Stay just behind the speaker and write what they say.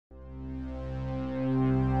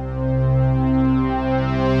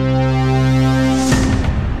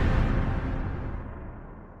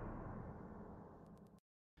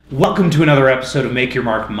Welcome to another episode of Make Your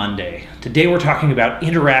Mark Monday. Today we're talking about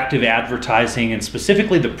interactive advertising and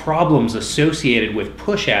specifically the problems associated with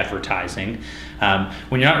push advertising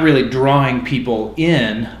when you're not really drawing people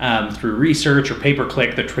in through research or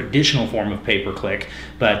pay-per-click, the traditional form of pay-per-click,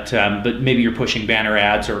 but maybe you're pushing banner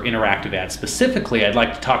ads or interactive ads. Specifically, I'd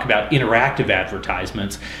like to talk about interactive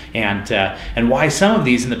advertisements and why some of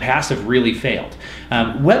these in the past have really failed.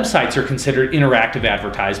 Websites are considered interactive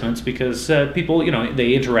advertisements because people,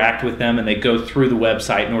 they interact with them and they go through the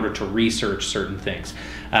website in order to research certain things.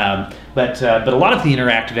 But a lot of the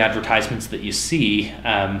interactive advertisements that you see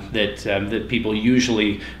that people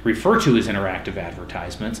usually refer to as interactive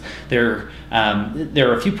advertisements, there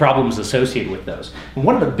are a few problems associated with those. And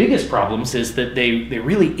one of the biggest problems is that they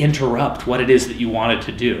really interrupt what it is that you wanted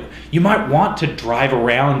to do. You might want to drive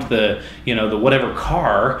around the whatever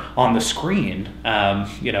car on the screen,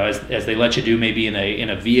 as they let you do maybe in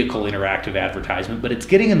a vehicle interactive advertisement, but it's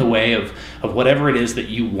getting in the way of whatever it is that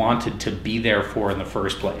you wanted to be there for in the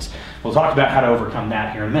first place. We'll talk about how to overcome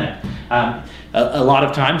that here in a minute. A lot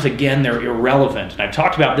of times, again, they're irrelevant. And I've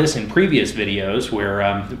talked about this in previous videos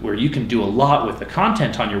where you can do a lot with the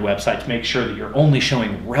content on your website to make sure that you're only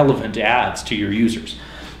showing relevant ads to your users.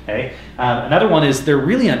 Okay? Another one is they're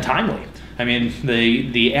really untimely. I mean,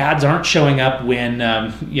 the ads aren't showing up when,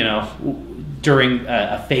 during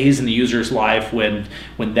a phase in the user's life when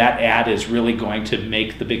that ad is really going to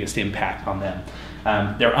make the biggest impact on them.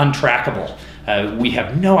 They're untrackable. We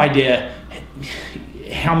have no idea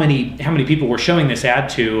how many people we're showing this ad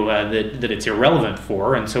to that it's irrelevant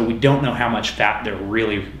for, and so we don't know how much fat there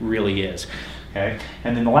really is. Okay,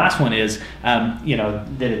 and then the last one is that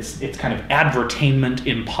it's kind of advertainment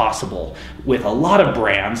impossible. With a lot of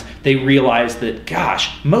brands, they realize that,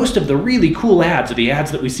 gosh, most of the really cool ads are the ads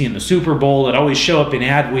that we see in the Super Bowl that always show up in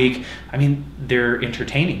ad week. I mean, they're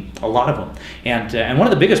entertaining, a lot of them. And one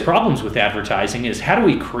of the biggest problems with advertising is how do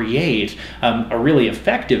we create a really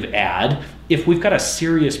effective ad if we've got a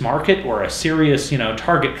serious market or a serious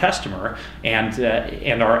target customer, and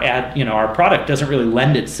our ad, our product doesn't really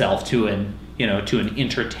lend itself to an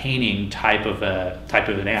entertaining type of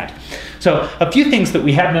an ad. So a few things that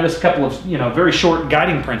we have noticed, a couple of very short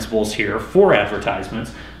guiding principles here for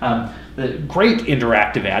advertisements. The great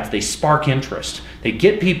interactive ads, they spark interest. They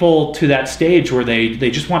get people to that stage where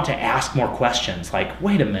they just want to ask more questions, like,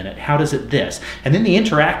 wait a minute, how does it this? And then the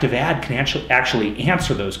interactive ad can actually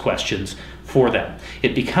answer those questions for them.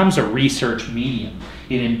 It becomes a research medium.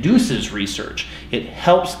 It induces research. It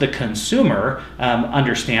helps the consumer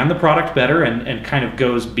understand the product better and kind of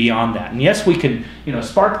goes beyond that. And yes, we can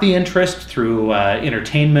spark the interest through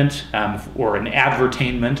entertainment or an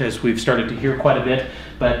advertainment, as we've started to hear quite a bit,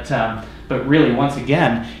 but really, once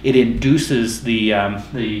again, it induces the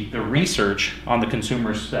research on the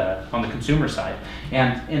consumer side,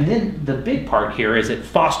 and then the big part here is it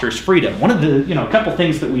fosters freedom. One of the a couple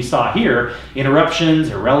things that we saw here: interruptions,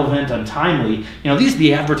 irrelevant, untimely. These are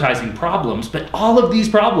the advertising problems, but all of these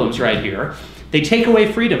problems right here, they take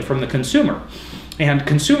away freedom from the consumer. And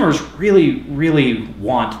consumers really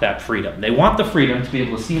want that freedom. They want the freedom to be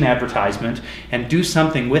able to see an advertisement and do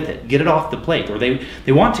something with it, get it off the plate, or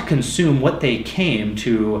they want to consume what they came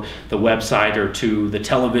to the website or to the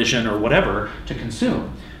television or whatever to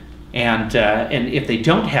consume. And if they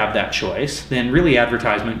don't have that choice, then really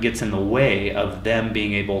advertisement gets in the way of them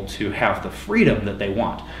being able to have the freedom that they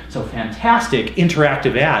want. So fantastic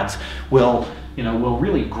interactive ads will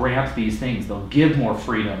really grant these things. They'll give more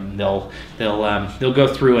freedom. They'll go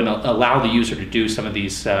through and allow the user to do some of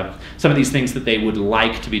these things that they would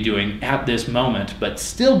like to be doing at this moment, but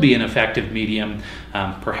still be an effective medium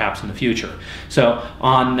perhaps in the future. So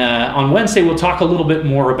on Wednesday, we'll talk a little bit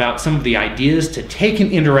more about some of the ideas to take an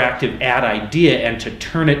interactive ad idea and to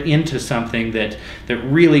turn it into something that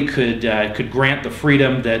really could grant the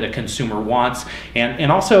freedom that a consumer wants,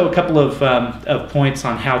 and also a couple of points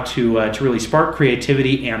on how to really spark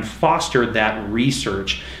creativity and foster that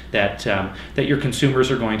research that your consumers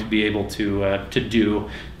are going to be able to do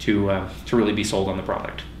to really be sold on the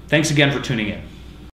product. Thanks again for tuning in.